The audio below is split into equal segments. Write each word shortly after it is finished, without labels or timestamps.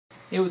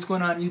Hey, what's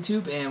going on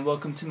YouTube, and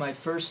welcome to my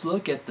first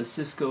look at the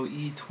Cisco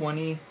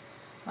E20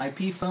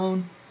 IP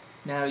phone.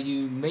 Now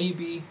you may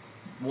be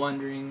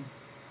wondering,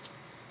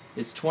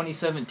 it's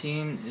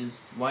 2017,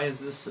 why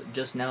is this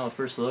just now a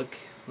first look?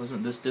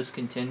 Wasn't this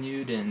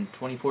discontinued in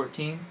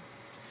 2014?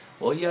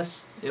 Well,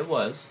 yes, it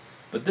was,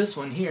 but this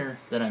one here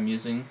that I'm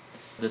using,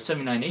 the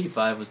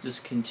 7985, was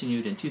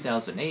discontinued in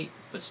 2008,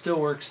 but still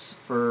works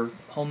for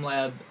home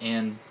lab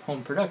and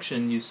home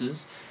production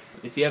uses.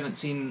 If you haven't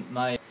seen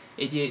my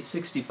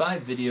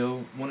 8865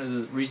 video, one of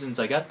the reasons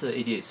I got the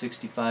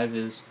 8865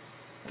 is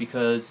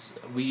because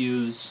we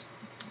use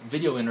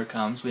video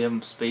intercoms. We have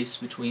them spaced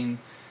between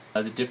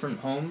the different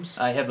homes.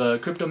 I have a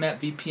CryptoMap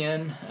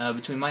VPN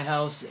between my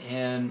house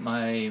and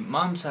my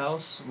mom's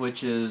house,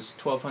 which is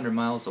 1,200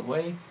 miles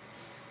away.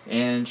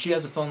 And she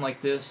has a phone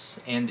like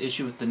this, and the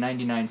issue with the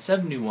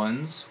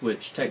 9971s,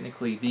 which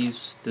technically the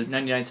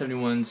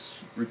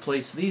 9971s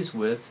replace these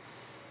with,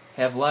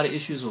 have a lot of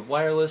issues with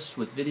wireless,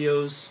 with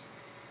video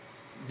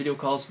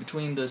calls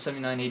between the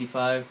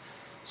 7985.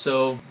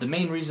 So the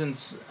main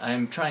reasons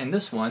I'm trying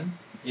this one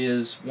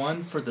is,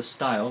 one, for the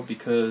style,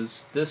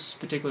 because this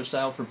particular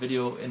style for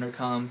video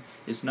intercom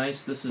is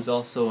nice. This is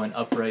also an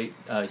upright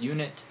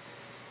unit.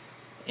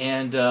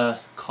 And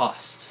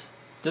cost.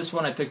 This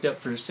one I picked up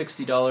for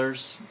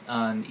 $60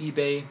 on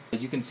eBay.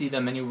 You can see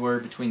them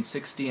anywhere between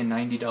 $60 and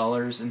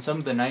 $90, and some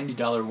of the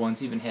 $90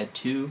 ones even had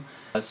two.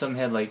 Some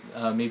had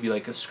maybe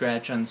like a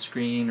scratch on the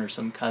screen or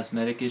some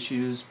cosmetic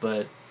issues,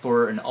 but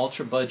for an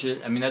ultra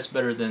budget, I mean, that's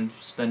better than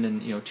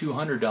spending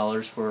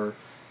 $200 for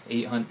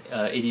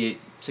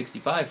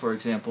 8865, for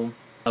example,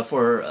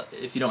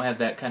 if you don't have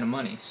that kind of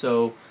money.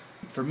 So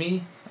for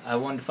me, I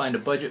wanted to find a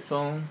budget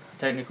phone.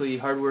 Technically,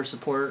 hardware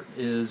support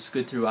is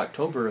good through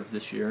October of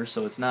this year,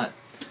 so it's not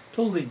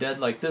totally dead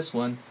like this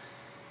one.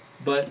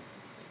 But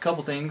a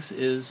couple things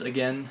is,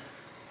 again,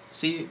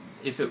 see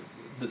if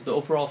the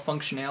overall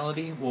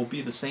functionality will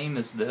be the same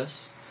as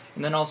this,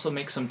 and then also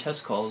make some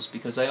test calls,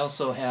 because I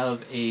also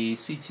have a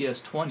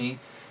CTS-20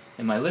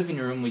 in my living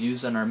room we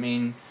use on our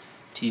main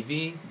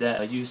TV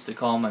that I use to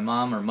call my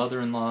mom or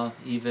mother-in-law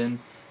even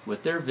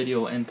with their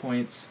video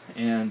endpoints,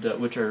 and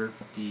which are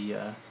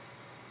the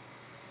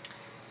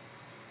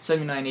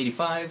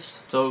 7985s.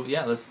 So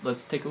yeah,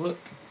 let's take a look.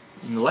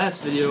 In the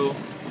last video,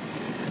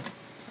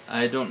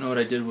 I don't know what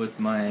I did with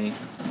my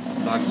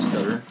box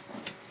cutter.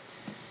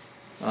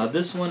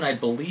 This one I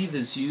believe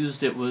is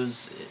used. It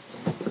was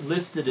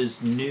listed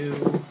as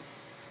new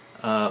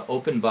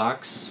open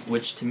box,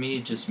 which to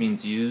me just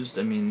means used.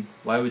 I mean,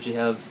 why would you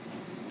have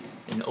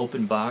an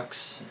open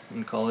box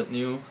and call it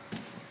new?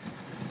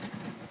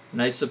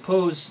 And I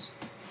suppose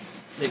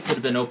it could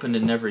have been opened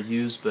and never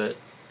used, but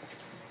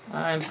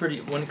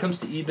when it comes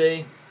to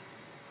eBay,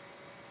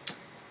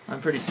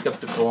 I'm pretty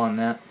skeptical on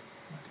that.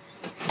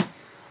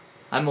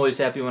 I'm always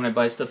happy when I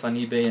buy stuff on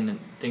eBay and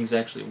things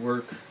actually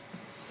work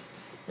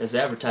as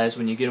advertised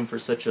when you get them for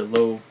such a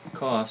low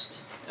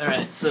cost.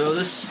 Alright, so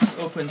this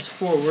opens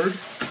forward.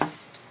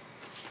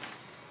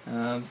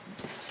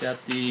 It's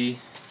got the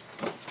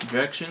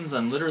directions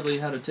on literally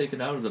how to take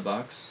it out of the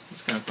box.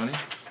 It's kind of funny.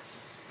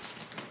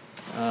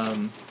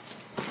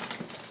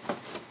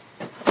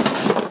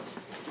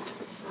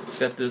 It's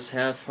got this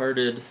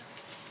half-hearted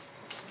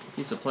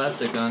piece of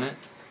plastic on it.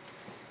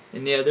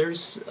 And yeah,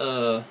 there's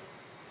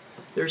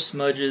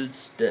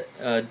smudges,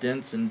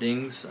 dents, and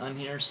dings on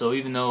here. So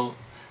even though,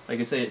 like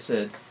I say, it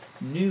said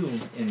new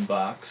in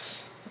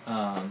box,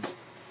 I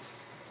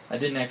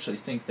didn't actually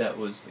think that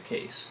was the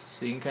case.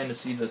 So you can kind of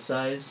see the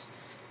size.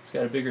 It's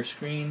got a bigger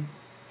screen,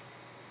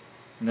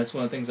 and that's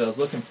one of the things I was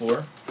looking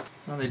for.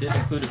 Well, they did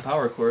include a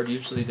power cord.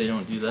 Usually they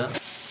don't do that.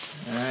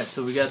 Alright,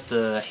 so we got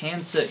the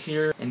handset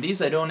here, and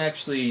these I don't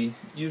actually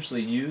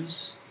usually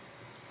use.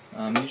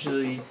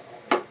 Usually,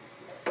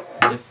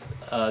 if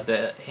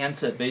the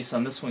handset base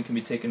on this one can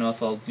be taken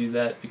off, I'll do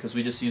that, because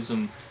we just use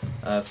them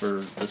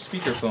for the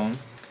speakerphone.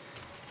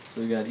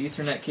 So we got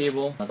Ethernet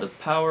cable, the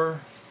power.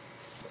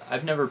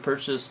 I've never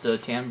purchased a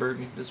Tandberg.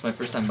 This is my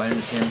first time buying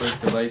a Tandberg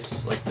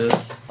device like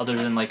this, other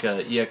than like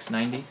a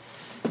EX90.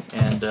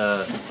 And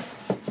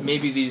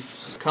maybe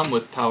these come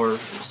with power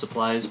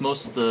supplies.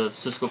 Most of the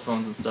Cisco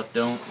phones and stuff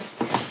don't.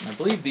 I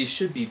believe these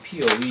should be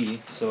PoE,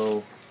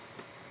 so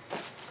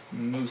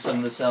move some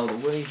of this out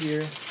of the way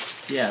here.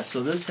 Yeah, so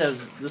looks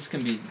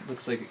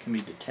like it can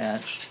be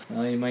detached.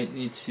 You might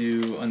need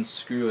to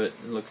unscrew it,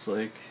 it looks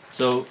like.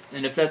 So,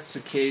 and if that's the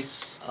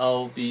case,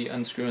 I'll be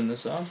unscrewing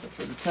this off. But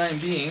for the time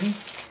being,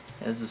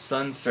 as the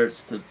sun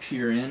starts to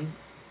peer in,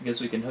 I guess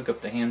we can hook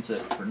up the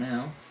handset for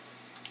now.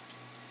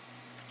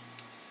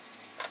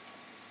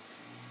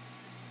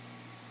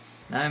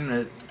 Now I'm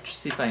going to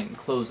see if I can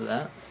close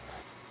that.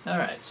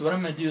 Alright, so what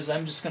I'm going to do is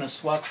I'm just going to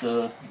swap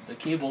the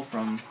cable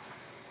from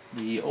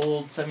the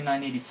old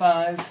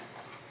 7985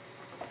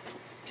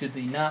 to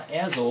the not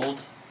as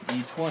old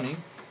E20.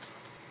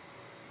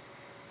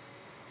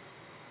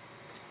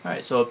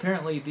 Alright, so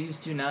apparently these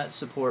do not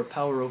support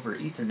power over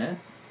Ethernet.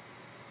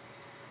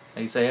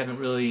 I guess I haven't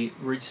really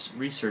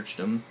researched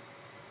them,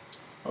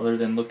 other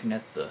than looking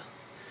at the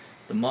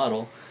the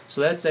model. So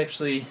that's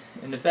actually,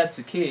 and if that's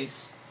the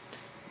case,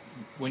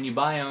 when you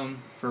buy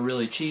them for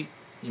really cheap,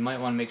 you might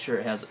want to make sure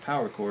it has a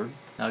power cord.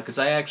 Because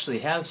I actually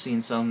have seen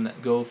some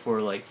that go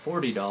for like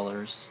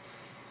 $40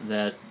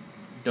 that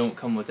don't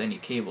come with any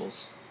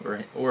cables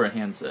or a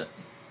handset.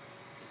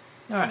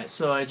 Alright,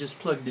 so I just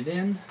plugged it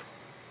in.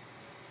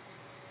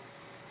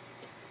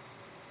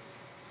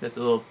 Got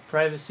the little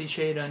privacy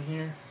shade on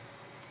here.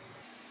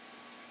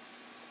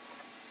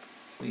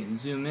 We can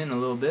zoom in a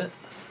little bit.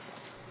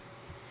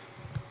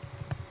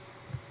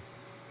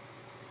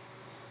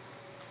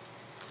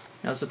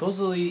 Now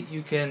supposedly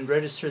you can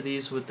register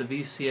these with the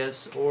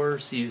VCS or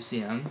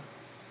CUCM.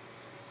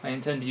 I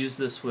intend to use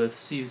this with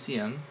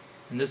CUCM,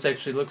 and this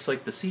actually looks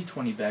like the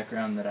C20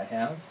 background that I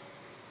have.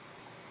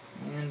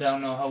 And I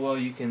don't know how well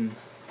you can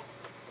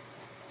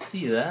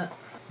see that,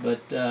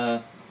 but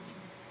this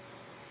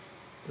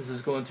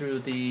is going through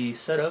the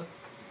setup.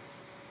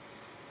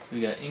 So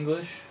we got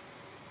English.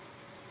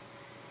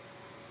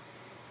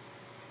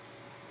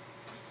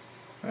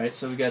 Alright,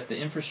 so we got the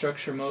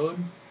infrastructure mode.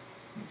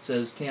 It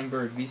says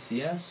Tamberg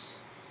VCS.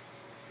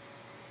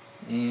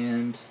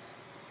 And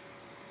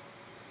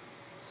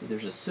see,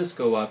 there's a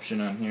Cisco option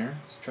on here.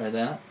 Let's try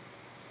that.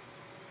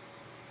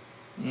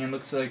 And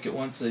looks like it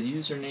wants a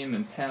username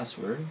and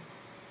password.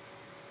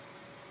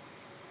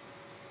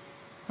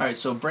 Alright,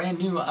 so brand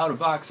new out of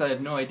box, I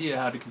have no idea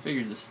how to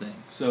configure this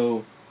thing.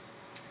 So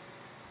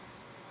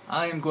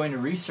I am going to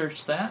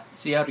research that,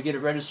 see how to get it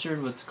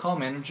registered with the call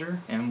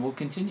manager, and we'll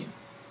continue.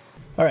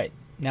 Alright,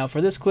 now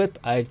for this clip,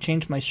 I've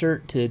changed my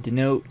shirt to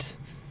denote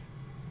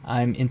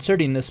I'm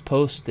inserting this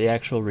post the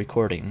actual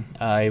recording.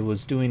 I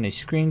was doing a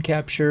screen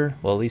capture,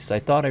 well at least I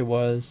thought I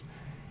was,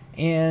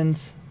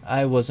 and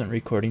I wasn't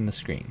recording the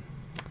screen,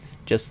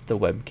 just the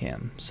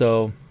webcam.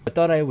 So I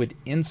thought I would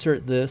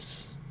insert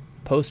this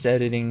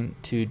post-editing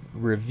to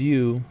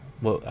review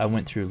what I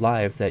went through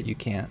live that you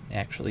can't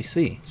actually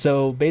see.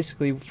 So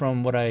basically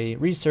from what I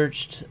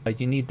researched,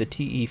 you need the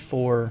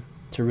TE4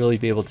 to really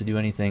be able to do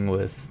anything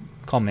with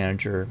Call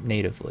Manager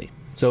natively.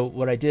 So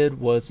what I did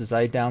was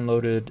I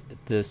downloaded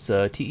this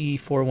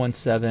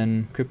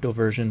TE417 crypto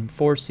version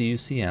for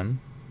CUCM.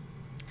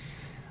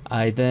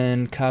 I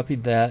then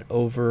copied that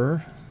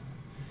over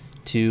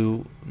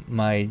to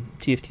my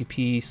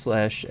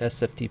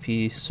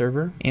TFTP/SFTP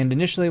server. And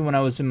initially when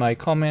I was in my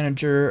call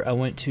manager, I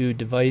went to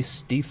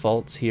device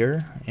defaults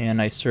here and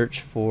I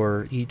searched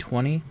for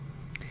E20,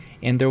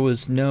 and there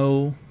was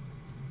no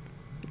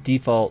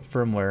default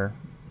firmware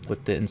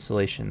with the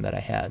installation that I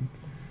had.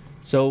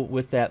 So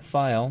with that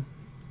file,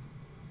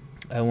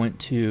 I went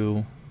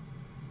to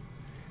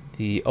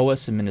the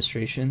OS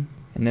administration,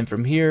 and then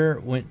from here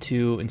went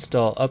to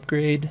install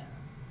upgrade,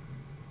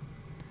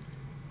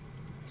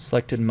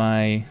 selected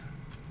my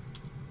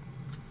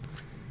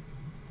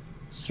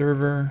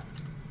server,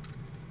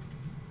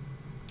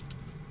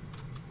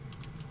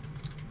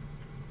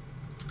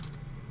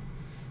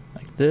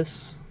 like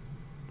this,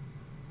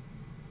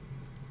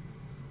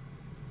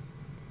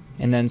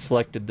 and then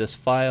selected this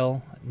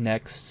file,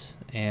 next,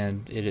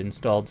 and it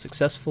installed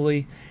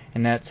successfully.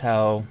 And that's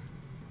how,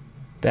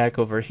 back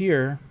over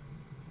here,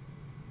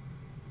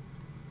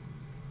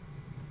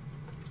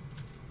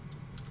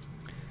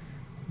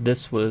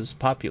 this was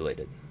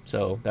populated.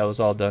 So that was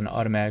all done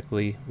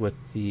automatically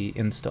with the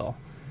install.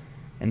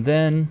 And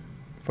then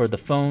for the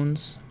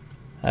phones,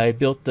 I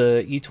built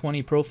the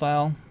E20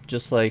 profile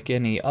just like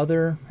any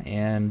other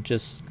and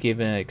just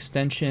gave it an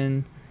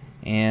extension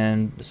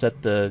and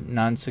set the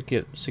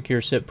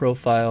non-secure SIP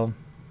profile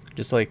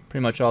just like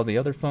pretty much all the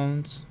other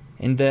phones.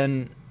 And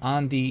then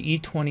on the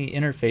E20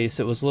 interface,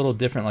 it was a little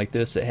different like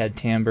this. It had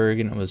Tamberg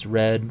and it was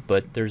red,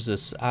 but there's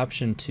this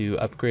option to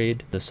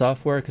upgrade the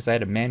software because I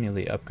had to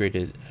manually upgrade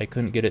it. I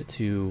couldn't get it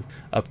to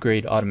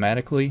upgrade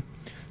automatically.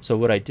 So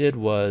what I did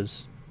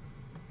was,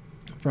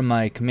 from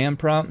my command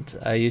prompt,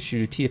 I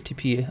issued a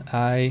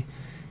TFTP-I,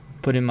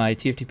 put in my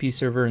TFTP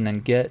server and then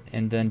get,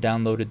 and then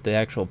downloaded the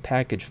actual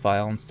package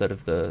file instead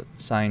of the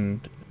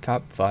signed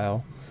cop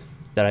file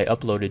that I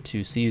uploaded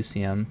to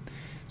CUCM.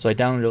 So I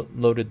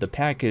downloaded the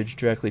package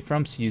directly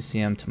from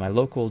CUCM to my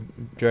local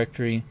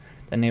directory,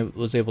 then I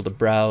was able to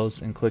browse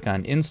and click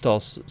on install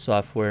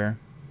software,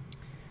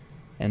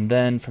 and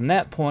then from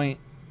that point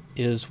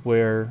is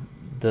where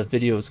the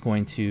video is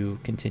going to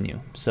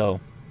continue.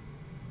 So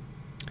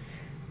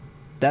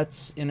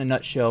that's in a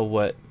nutshell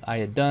what I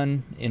had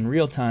done in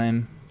real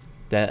time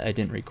that I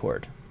didn't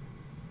record.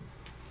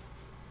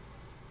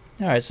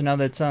 Alright, so now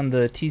that's on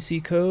the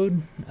TC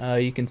code,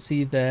 you can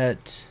see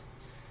that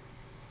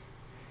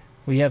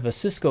we have a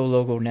Cisco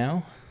logo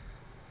now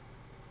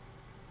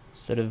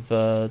instead of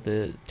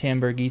the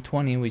Tamberg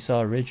E20 we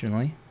saw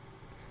originally.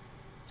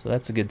 So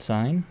that's a good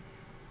sign.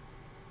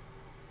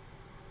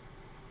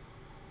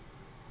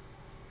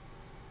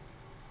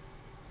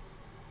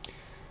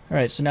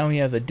 Alright, so now we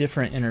have a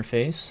different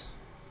interface.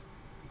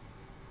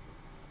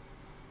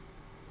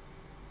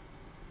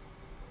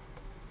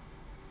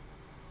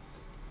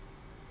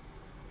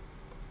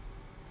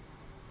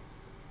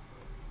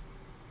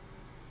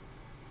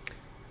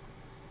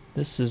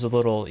 This is a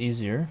little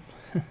easier.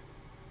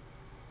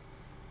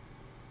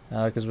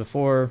 because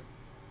before,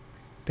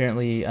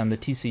 apparently on the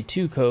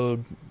TC2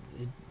 code,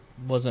 it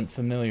wasn't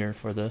familiar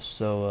for this,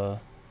 so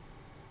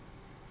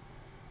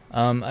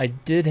I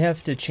did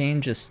have to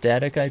change a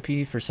static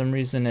IP. For some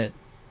reason it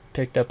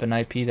picked up an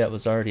IP that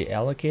was already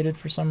allocated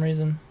for some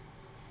reason.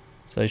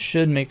 So I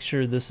should make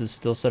sure this is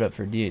still set up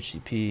for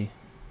DHCP.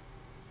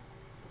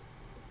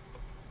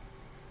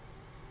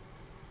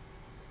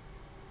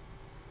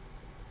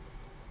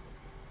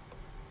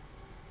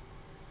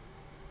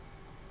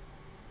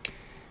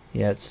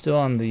 Yeah, it's still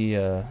on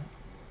the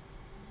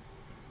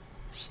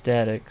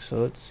static,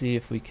 so let's see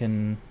if we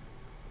can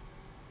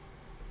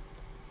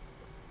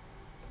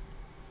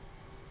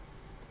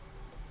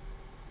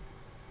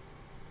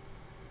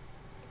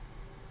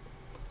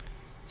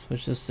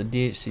switch this to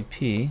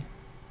DHCP.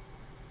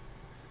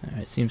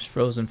 Alright, seems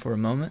frozen for a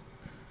moment.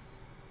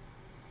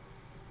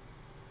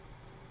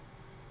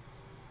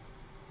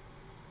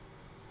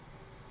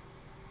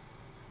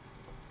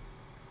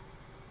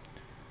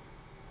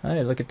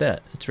 Alright, look at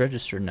that. It's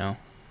registered now.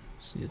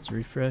 See, it's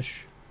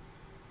refresh.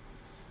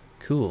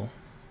 Cool.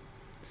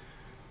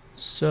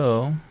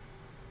 So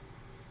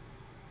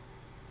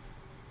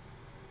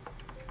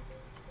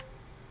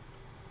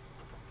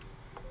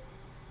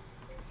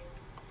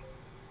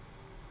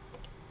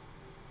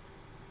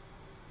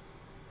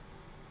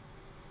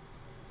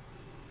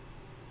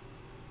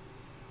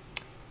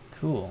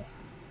cool.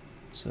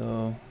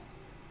 So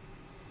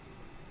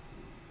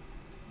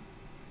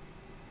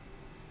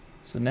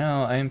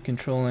now I am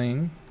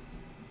controlling,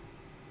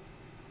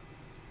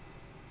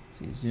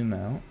 see, zoom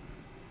out,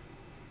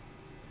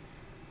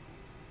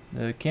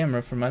 the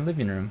camera from my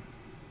living room.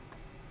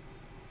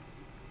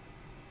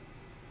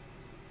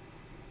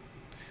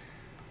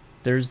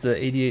 There's the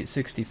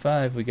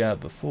 8865 we got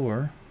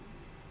before.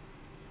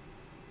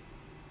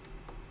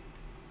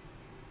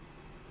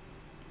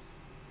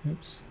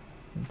 Oops,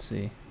 let's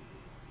see.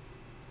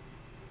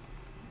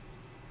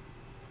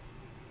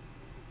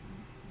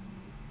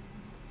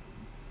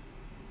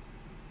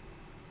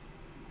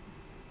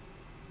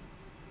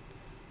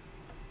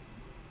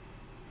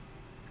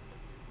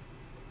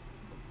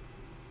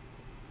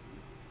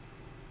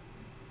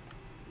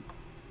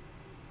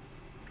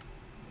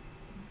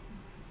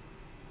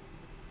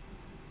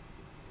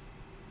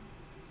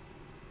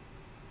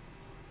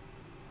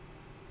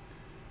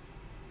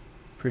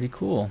 Pretty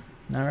cool.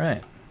 All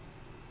right.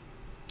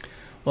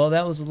 Well,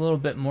 that was a little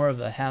bit more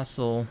of a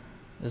hassle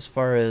as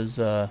far as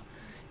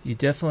you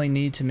definitely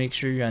need to make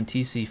sure you're on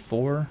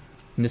TC4.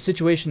 In the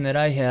situation that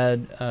I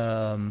had,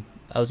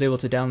 I was able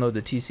to download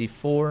the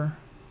TC4.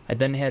 I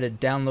then had to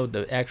download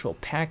the actual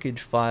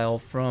package file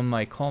from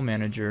my call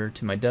manager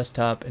to my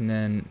desktop and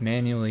then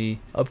manually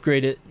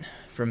upgrade it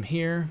from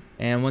here.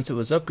 And once it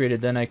was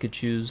upgraded, then I could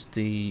choose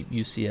the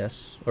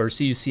UCS or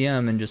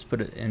CUCM and just put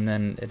it, and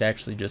then it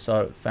actually just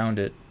found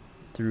it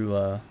through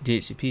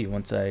DHCP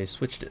once I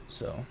switched it.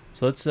 So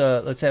let's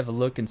have a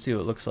look and see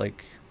what it looks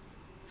like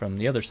from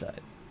the other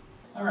side.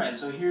 Alright,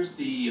 so here's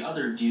the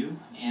other view,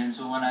 and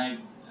so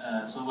when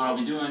so what I'll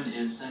be doing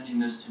is sending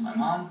this to my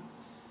mom,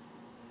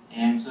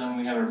 and so when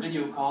we have our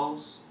video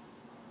calls,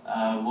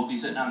 we'll be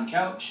sitting on the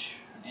couch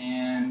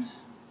and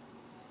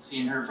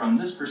seeing her from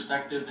this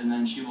perspective, and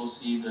then she will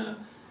see the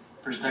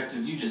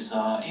perspective you just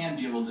saw and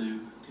be able to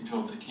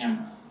control the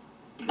camera.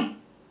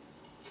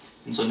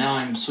 And so now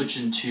I'm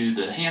switching to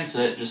the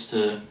handset just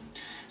to,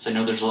 so I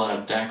know there's a lot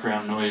of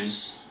background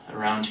noise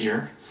around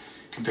here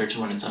compared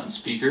to when it's on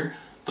speaker,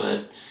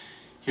 but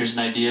here's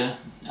an idea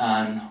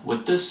on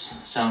what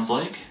this sounds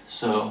like.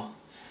 So,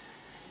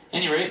 at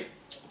any rate,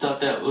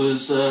 thought that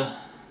was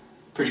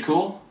pretty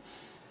cool.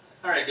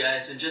 Alright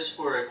guys, and just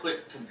for a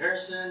quick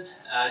comparison,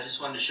 I just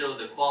wanted to show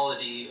the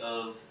quality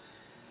of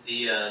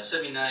the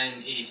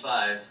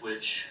 7985,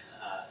 which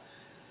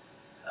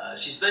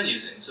she's been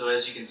using. So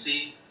as you can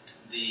see,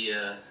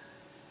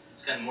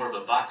 it's kind of more of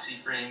a boxy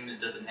frame. It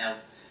doesn't have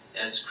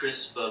as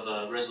crisp of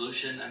a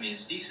resolution. I mean,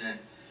 it's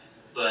decent,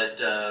 but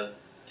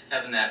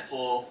having that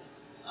full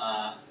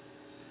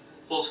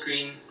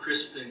screen,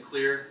 crisp and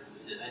clear,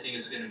 I think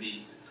is going to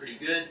be pretty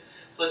good.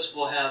 Plus,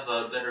 we'll have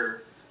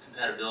better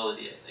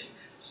compatibility, I think.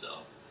 So,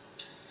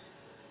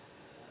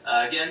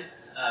 again,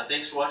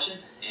 thanks for watching,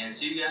 and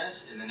see you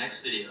guys in the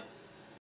next video.